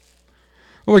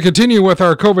Well, we continue with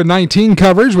our COVID-19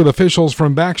 coverage with officials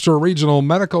from Baxter Regional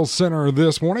Medical Center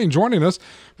this morning. Joining us,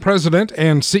 President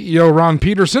and CEO Ron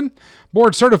Peterson,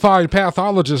 board-certified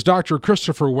pathologist Dr.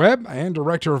 Christopher Webb, and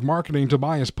Director of Marketing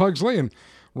Tobias Pugsley. And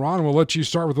Ron, we'll let you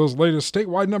start with those latest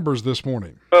statewide numbers this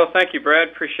morning. Well, thank you, Brad.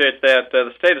 Appreciate that. The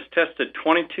state has tested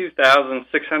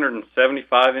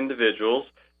 22,675 individuals.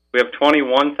 We have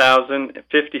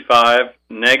 21,055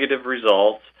 negative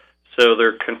results. So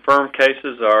their confirmed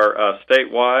cases are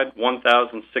statewide,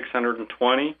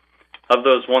 1,620. Of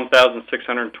those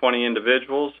 1,620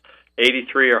 individuals,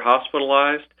 83 are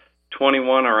hospitalized,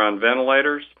 21 are on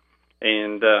ventilators,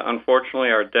 and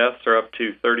unfortunately our deaths are up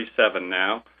to 37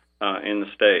 now in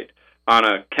the state. On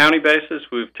a county basis,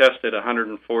 we've tested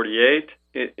 148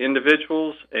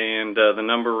 individuals, and the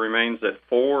number remains at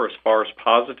 4 as far as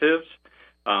positives,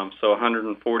 so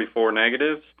 144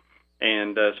 negatives.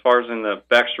 And as far as in the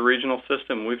Baxter Regional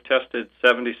System, we've tested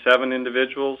 77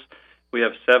 individuals. We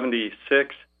have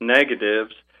 76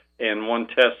 negatives and 1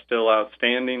 test still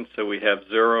outstanding, so we have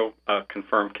 0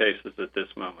 confirmed cases at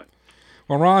this moment.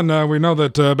 Well, Ron, we know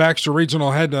that Baxter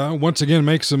Regional had to once again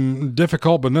make some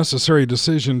difficult but necessary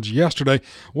decisions yesterday.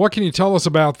 What can you tell us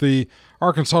about the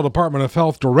Arkansas Department of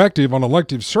Health directive on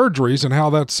elective surgeries and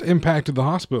how that's impacted the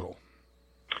hospital?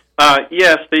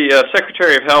 Yes, the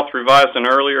Secretary of Health revised an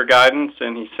earlier guidance,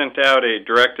 and he sent out a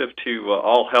directive to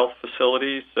all health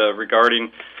facilities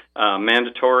regarding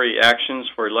mandatory actions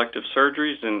for elective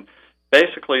surgeries. And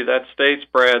basically that states,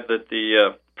 Brad, that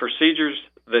the procedures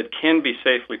that can be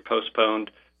safely postponed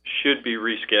should be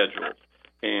rescheduled.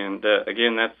 And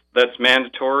again, that's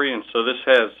mandatory, and so this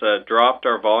has dropped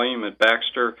our volume at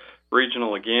Baxter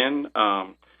Regional again.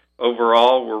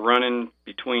 Overall, we're running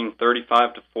between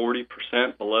 35 to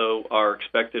 40% below our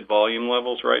expected volume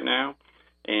levels right now,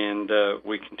 and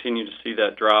we continue to see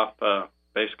that drop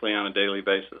basically on a daily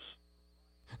basis.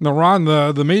 Now, Ron,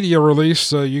 the media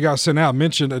release you guys sent out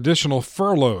mentioned additional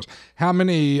furloughs. How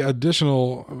many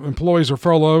additional employees are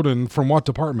furloughed, and from what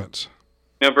departments?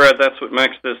 Brad, that's what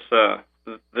makes this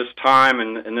time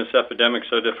and this epidemic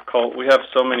so difficult. We have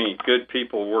so many good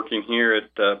people working here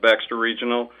at Baxter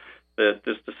Regional that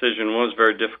this decision was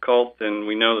very difficult, and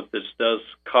we know that this does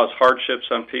cause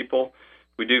hardships on people.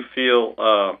 We do feel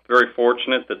very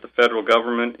fortunate that the federal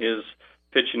government is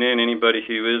pitching in. Anybody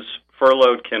who is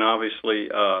furloughed can obviously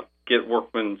get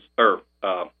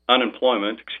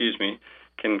unemployment,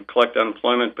 can collect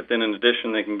unemployment, but then in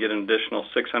addition they can get an additional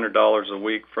 $600 a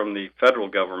week from the federal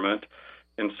government,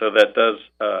 and so that does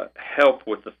help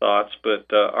with the thoughts. But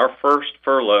our first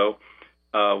furlough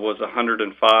was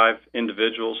 105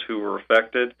 individuals who were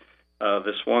affected.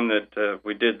 This one that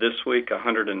we did this week,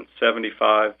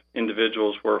 175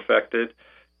 individuals were affected.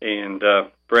 And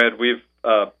Brad, we've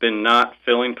been not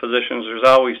filling positions. There's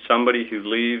always somebody who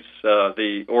leaves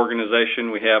the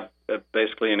organization. We have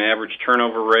basically an average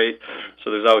turnover rate,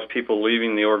 so there's always people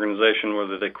leaving the organization,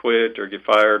 whether they quit or get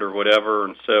fired or whatever.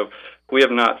 And so we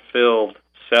have not filled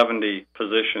 70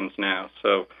 positions now.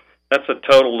 So that's a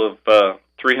total of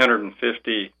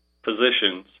 350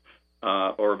 positions,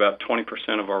 or about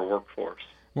 20% of our workforce.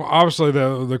 Well, obviously,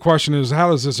 the question is, how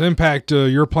does this impact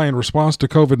your planned response to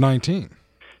COVID-19?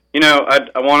 I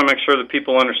want to make sure that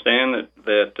people understand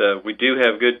that we do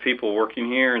have good people working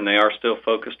here, and they are still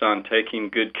focused on taking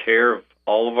good care of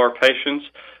all of our patients,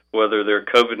 whether they're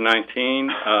COVID-19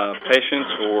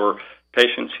 patients or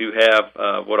patients who have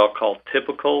what I'll call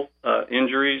typical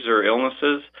injuries or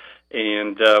illnesses.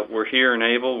 And we're here and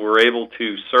we're able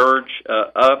to surge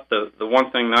up. The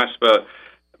one thing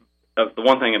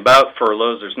about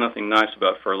furloughs, there's nothing nice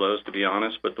about furloughs, to be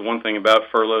honest, but the one thing about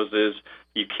furloughs is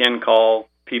you can call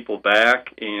people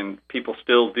back, and people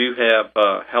still do have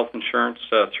health insurance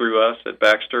through us at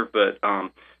Baxter, but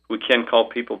we can call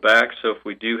people back. So if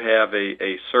we do have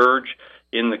a surge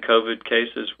in the COVID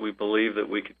cases, we believe that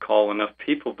we could call enough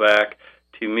people back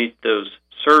to meet those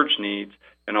surge needs.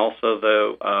 And also,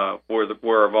 though,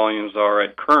 where our volumes are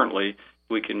at currently,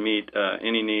 we can meet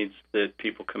any needs that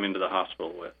people come into the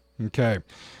hospital with. Okay.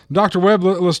 Dr. Webb,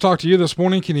 let's talk to you this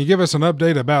morning. Can you give us an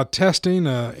update about testing?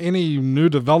 Any new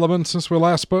developments since we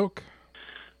last spoke?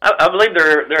 I believe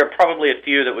there are probably a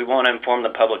few that we want to inform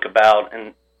the public about.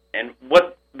 And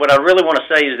what I really want to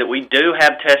say is that we do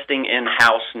have testing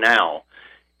in-house now.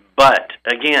 But,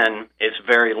 again, it's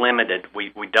very limited.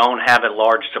 We don't have a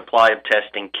large supply of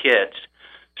testing kits.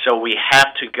 So we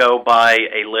have to go by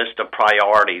a list of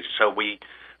priorities. So we're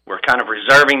kind of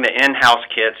reserving the in-house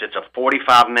kits. It's a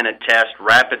 45-minute test,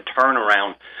 rapid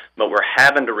turnaround, but we're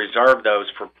having to reserve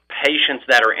those for patients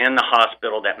that are in the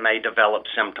hospital that may develop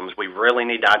symptoms. We really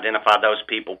need to identify those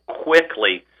people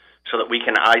quickly so that we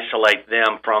can isolate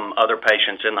them from other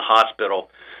patients in the hospital.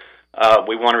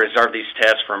 We want to reserve these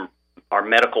tests from our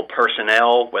medical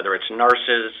personnel, whether it's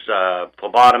nurses,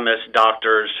 phlebotomists,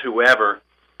 doctors, whoever.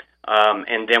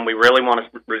 And then we really want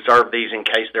to reserve these in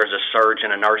case there's a surge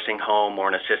in a nursing home or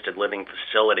an assisted living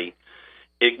facility.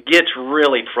 It gets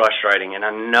really frustrating, and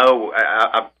I know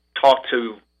I've talked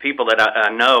to people that I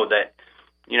know that,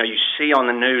 you know, you see on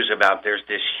the news about there's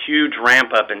this huge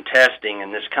ramp up in testing,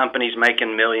 and this company's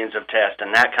making millions of tests,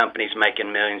 and that company's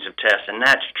making millions of tests, and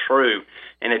that's true.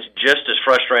 And it's just as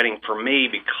frustrating for me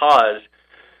because,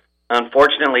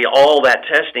 unfortunately, all that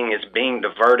testing is being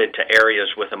diverted to areas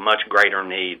with a much greater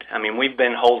need. I mean, we've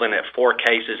been holding at 4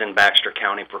 cases in Baxter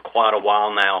County for quite a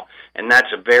while now, and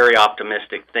that's a very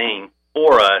optimistic thing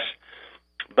for us.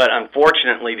 But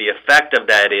unfortunately, the effect of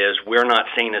that is we're not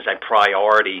seen as a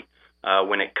priority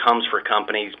when it comes for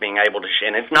companies being able to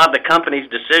and it's not the company's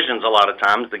decisions a lot of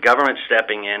times. The government's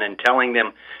stepping in and telling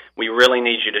them, we really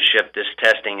need you to ship this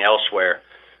testing elsewhere.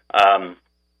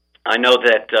 I know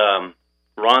that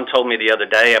Ron told me the other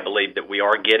day, I believe, that we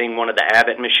are getting one of the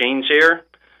Abbott machines here.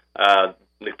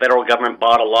 The federal government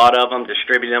bought a lot of them,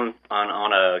 distributed them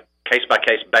on a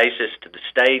case-by-case basis to the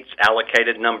states,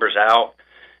 allocated numbers out,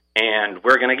 and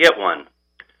we're going to get one.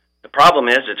 The problem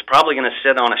is it's probably going to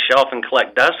sit on a shelf and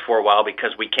collect dust for a while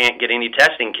because we can't get any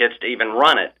testing kits to even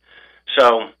run it.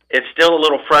 So it's still a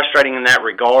little frustrating in that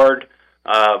regard,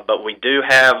 but we do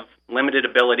have limited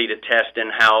ability to test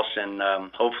in-house,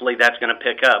 and hopefully that's going to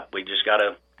pick up. We just got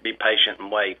to be patient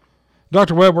and wait.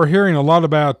 Dr. Webb, we're hearing a lot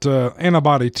about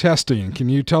antibody testing. Can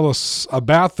you tell us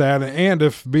about that, and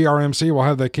if BRMC will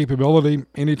have that capability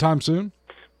anytime soon?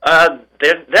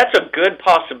 That's a good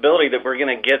possibility that we're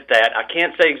going to get that. I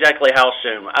can't say exactly how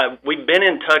soon. We've been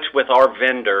in touch with our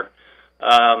vendor,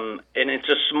 and it's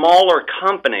a smaller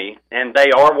company, and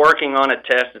they are working on a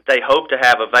test that they hope to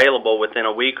have available within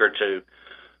a week or two.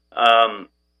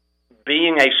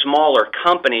 Being a smaller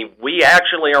company, we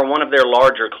actually are one of their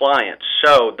larger clients.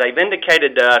 So they've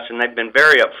indicated to us, and they've been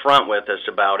very upfront with us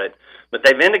about it, but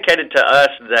they've indicated to us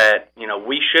that, you know,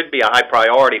 we should be a high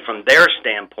priority from their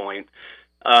standpoint.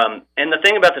 And the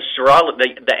thing about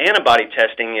the antibody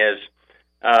testing is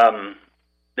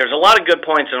there's a lot of good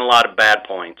points and a lot of bad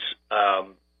points.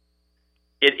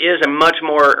 It is a much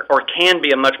more, or can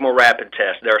be a much more rapid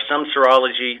test. There are some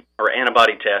serology or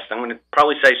antibody tests. I'm going to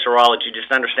probably say serology,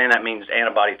 just understand that means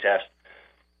antibody test.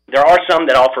 There are some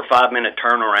that offer 5-minute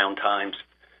turnaround times.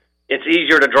 It's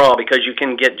easier to draw because you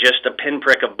can get just a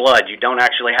pinprick of blood. You don't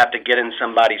actually have to get in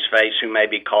somebody's face who may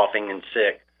be coughing and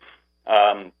sick.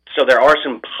 So there are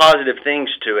some positive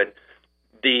things to it.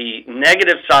 The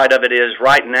negative side of it is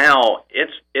right now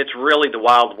it's really the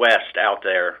Wild West out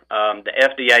there. The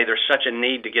FDA, there's such a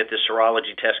need to get this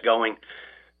serology test going.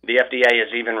 The FDA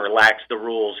has even relaxed the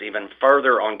rules even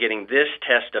further on getting this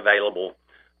test available.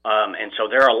 And so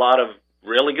there are a lot of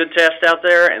really good tests out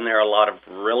there, and there are a lot of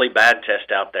really bad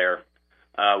tests out there.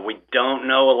 We don't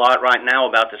know a lot right now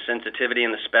about the sensitivity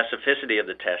and the specificity of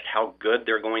the test, how good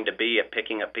they're going to be at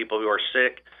picking up people who are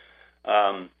sick.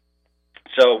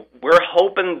 So we're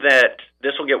hoping that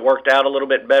this will get worked out a little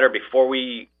bit better before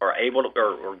we are able to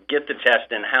or get the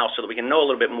test in-house so that we can know a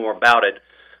little bit more about it.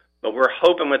 But we're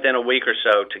hoping within a week or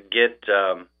so to get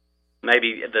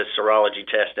maybe the serology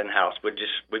test in-house. We've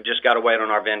just got to wait on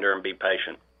our vendor and be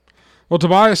patient. Well,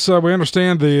 Tobias, we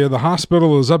understand the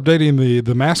hospital is updating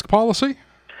the mask policy?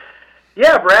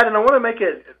 Yeah, Brad, and I want to make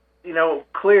it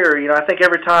clear. I think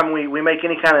every time we make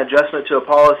any kind of adjustment to a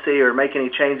policy or make any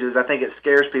changes, I think it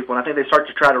scares people, and I think they start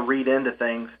to try to read into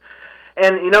things.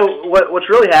 And what's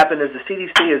really happened is the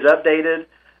CDC has updated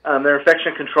their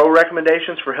infection control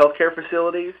recommendations for healthcare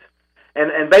facilities,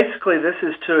 and basically this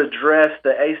is to address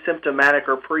the asymptomatic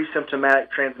or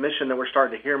pre-symptomatic transmission that we're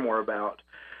starting to hear more about.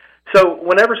 So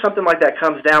whenever something like that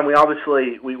comes down, we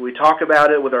obviously we talk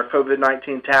about it with our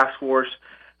COVID-19 task force.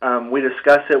 We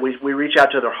discuss it. We reach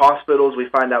out to their hospitals. We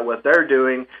find out what they're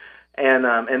doing, and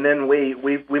then we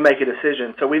make a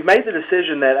decision. So we've made the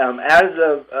decision that as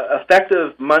of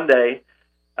effective Monday,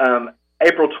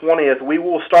 April 20th, we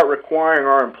will start requiring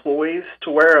our employees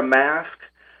to wear a mask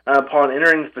upon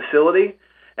entering the facility.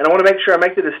 And I want to make sure I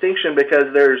make the distinction because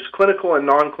there's clinical and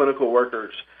non-clinical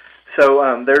workers.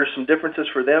 So there's some differences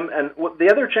for them. And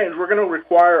the other change, we're going to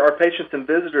require our patients and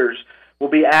visitors will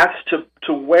be asked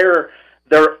to wear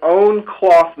their own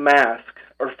cloth mask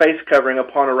or face covering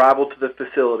upon arrival to the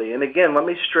facility. And again, let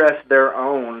me stress their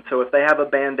own. So if they have a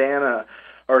bandana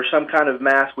or some kind of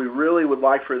mask, we really would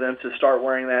like for them to start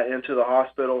wearing that into the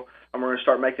hospital. And we're going to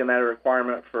start making that a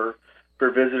requirement for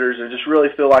visitors, and just really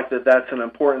feel like that's an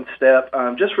important step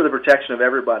just for the protection of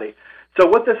everybody. So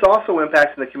what this also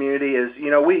impacts in the community is,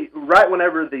 right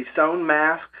whenever the sewn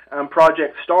mask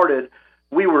project started,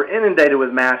 we were inundated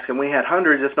with masks, and we had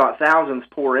hundreds, if not thousands,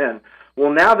 pour in.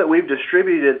 Well, now that we've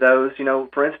distributed those,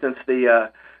 for instance,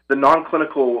 the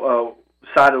non-clinical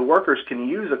side of workers can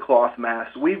use a cloth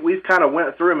mask. We've kind of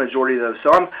went through a majority of those.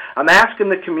 So I'm asking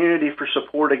the community for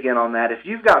support again on that. If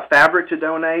you've got fabric to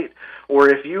donate, or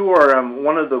if you are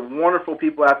one of the wonderful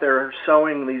people out there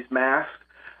sewing these masks,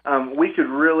 we could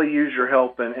really use your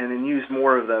help and use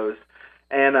more of those.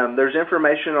 And there's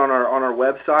information on our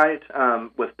website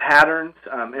with patterns,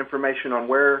 information on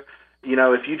where,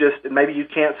 if you maybe you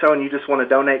can't sew and you just want to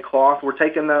donate cloth. We're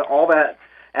taking all that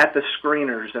at the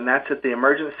screeners, and that's at the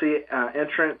emergency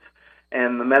entrance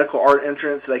and the medical art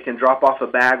entrance. They can drop off a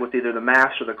bag with either the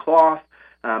mask or the cloth,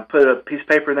 put a piece of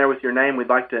paper in there with your name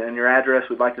and your address.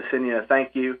 We'd like to send you a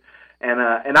thank you. And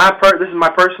this is my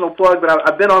personal plug, but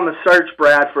I've been on the search,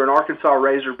 Brad, for an Arkansas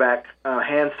Razorback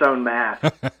hand-sewn mask.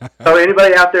 So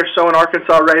anybody out there sewing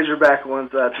Arkansas Razorback ones,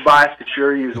 Tobias could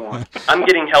sure use one. I'm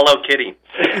getting Hello Kitty.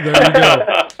 There you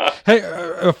go. Hey,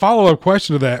 a follow-up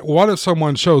question to that. What if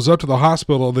someone shows up to the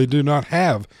hospital and they do not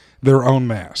have their own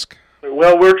mask?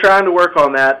 Well, we're trying to work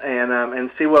on that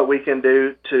and see what we can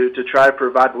do to try to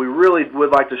provide. We really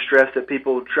would like to stress that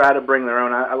people try to bring their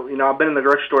own. I've been in the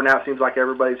grocery store now. It seems like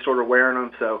everybody's sort of wearing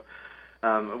them. So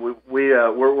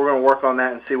we're going to work on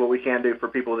that and see what we can do for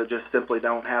people that just simply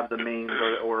don't have the means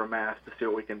or a mask, to see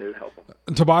what we can do to help them.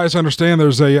 Tobias, I understand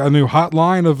there's a new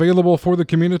hotline available for the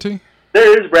community?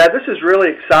 There is, Brad. This is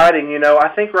really exciting. I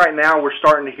think right now we're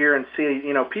starting to hear and see,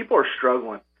 people are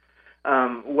struggling.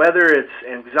 Whether it's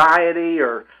anxiety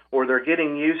or they're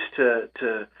getting used to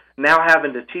now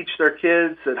having to teach their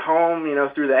kids at home,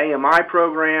 through the AMI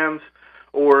programs,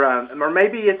 or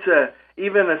maybe it's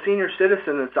even a senior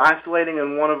citizen that's isolating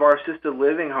in one of our assisted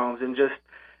living homes, and just,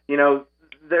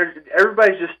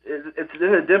 everybody's just, it's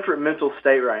in a different mental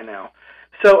state right now.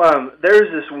 So there's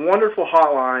this wonderful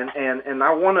hotline, and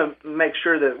I want to make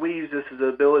sure that we use this as an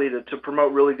ability to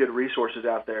promote really good resources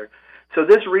out there. So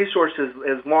this resource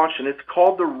is launched, and it's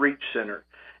called the Reach Center.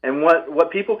 And what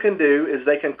people can do is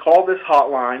they can call this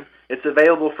hotline. It's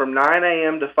available from 9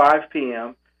 a.m. to 5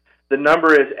 p.m. The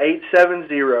number is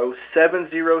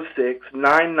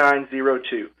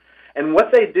 870-706-9902. And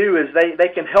what they do is they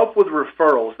can help with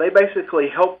referrals. They basically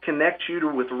help connect you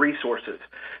with resources.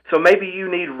 So maybe you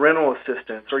need rental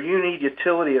assistance, or you need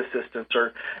utility assistance,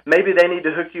 or maybe they need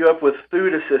to hook you up with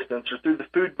food assistance or through the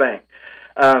food bank.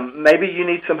 Maybe you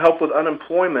need some help with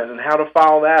unemployment and how to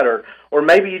file that, or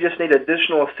maybe you just need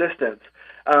additional assistance.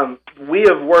 We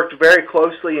have worked very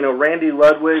closely. Randy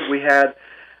Ludwig, we had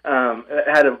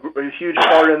a huge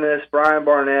part in this. Brian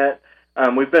Barnett.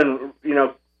 We've been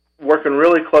working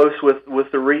really close with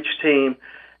the Reach team,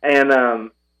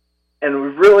 and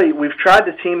we've tried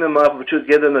to team them up to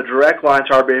give them a direct line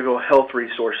to our behavioral health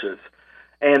resources,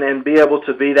 and be able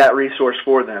to be that resource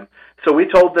for them. So we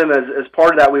told them as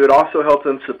part of that, we would also help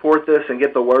them support this and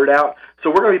get the word out.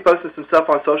 So we're going to be posting some stuff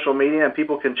on social media, and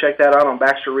people can check that out on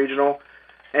Baxter Regional.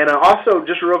 And also,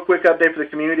 just a real quick update for the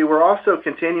community, we're also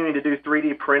continuing to do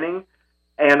 3D printing.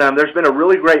 And there's been a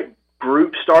really great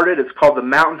group started. It's called the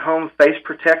Mountain Home Face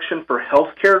Protection for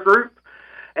Healthcare Group.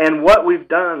 And what we've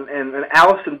done, and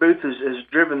Allison Booth has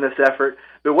driven this effort,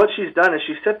 but what she's done is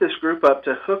she set this group up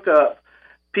to hook up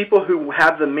people who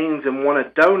have the means and want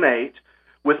to donate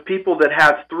with people that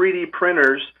have 3D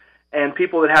printers and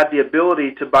people that have the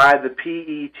ability to buy the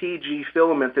PETG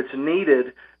filament that's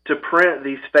needed to print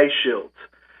these face shields.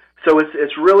 So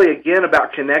it's really, again,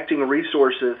 about connecting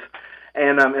resources,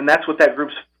 and that's what that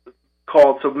group's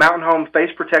called. So Mountain Home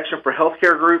Face Protection for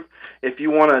Healthcare Group. If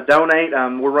you want to donate,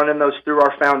 we're running those through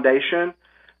our foundation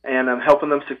and helping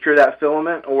them secure that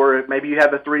filament, or maybe you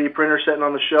have a 3D printer sitting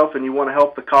on the shelf and you want to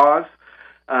help the cause.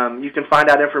 You can find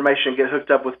out information and get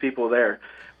hooked up with people there.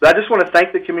 But I just want to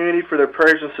thank the community for their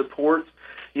prayers and support.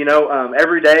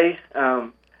 Every day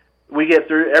we get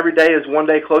through, every day is one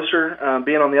day closer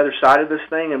being on the other side of this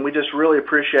thing, and we just really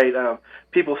appreciate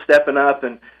people stepping up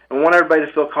and want everybody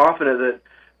to feel confident that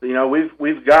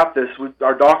we've got this.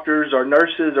 Our doctors, our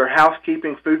nurses, our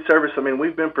housekeeping, food service. I mean,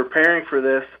 we've been preparing for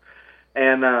this,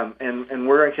 and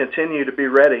we're going to continue to be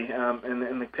ready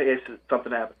in the case that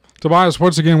something happens. Tobias,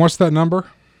 what's that number?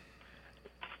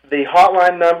 The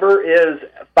hotline number is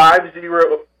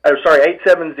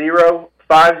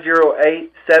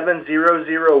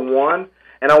 870-508-7001,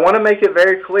 and I want to make it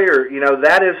very clear.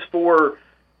 That is for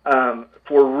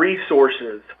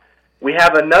resources. We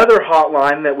have another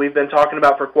hotline that we've been talking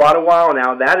about for quite a while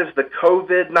now. That is the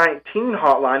COVID-19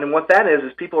 hotline, and what that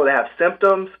is people that have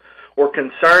symptoms or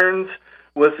concerns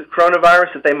with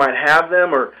coronavirus, that they might have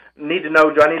them, or need to know,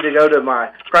 do I need to go to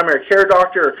my primary care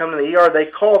doctor or come to the ER, they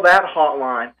call that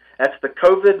hotline. That's the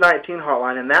COVID-19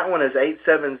 hotline, and that one is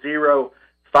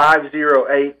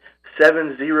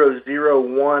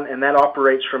 870-508-7001, and that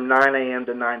operates from 9 a.m.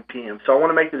 to 9 p.m. So I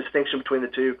want to make the distinction between the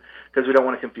two because we don't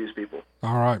want to confuse people.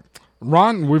 All right.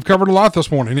 Ron, we've covered a lot this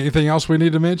morning. Anything else we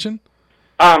need to mention?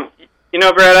 Brad,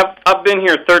 I've been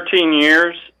here 13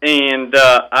 years, and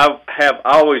I have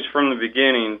always, from the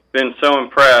beginning, been so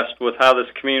impressed with how this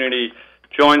community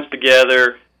joins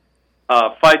together,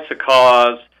 fights a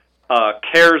cause,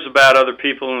 cares about other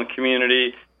people in the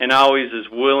community, and always is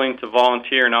willing to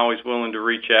volunteer and always willing to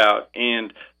reach out.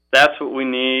 And that's what we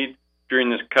need during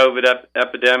this COVID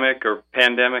epidemic, or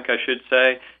pandemic, I should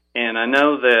say. And I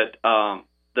know that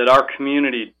that our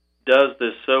community does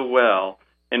this so well.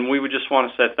 And we would just want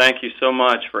to say thank you so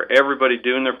much for everybody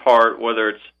doing their part, whether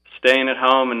it's staying at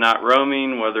home and not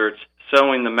roaming, whether it's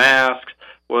sewing the masks,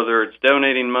 whether it's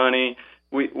donating money.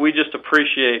 We just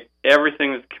appreciate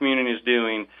everything that the community is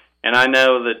doing, and I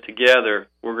know that together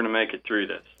we're going to make it through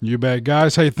this. You bet,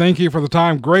 guys. Hey, thank you for the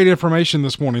time. Great information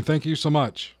this morning. Thank you so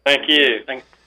much. Thank you.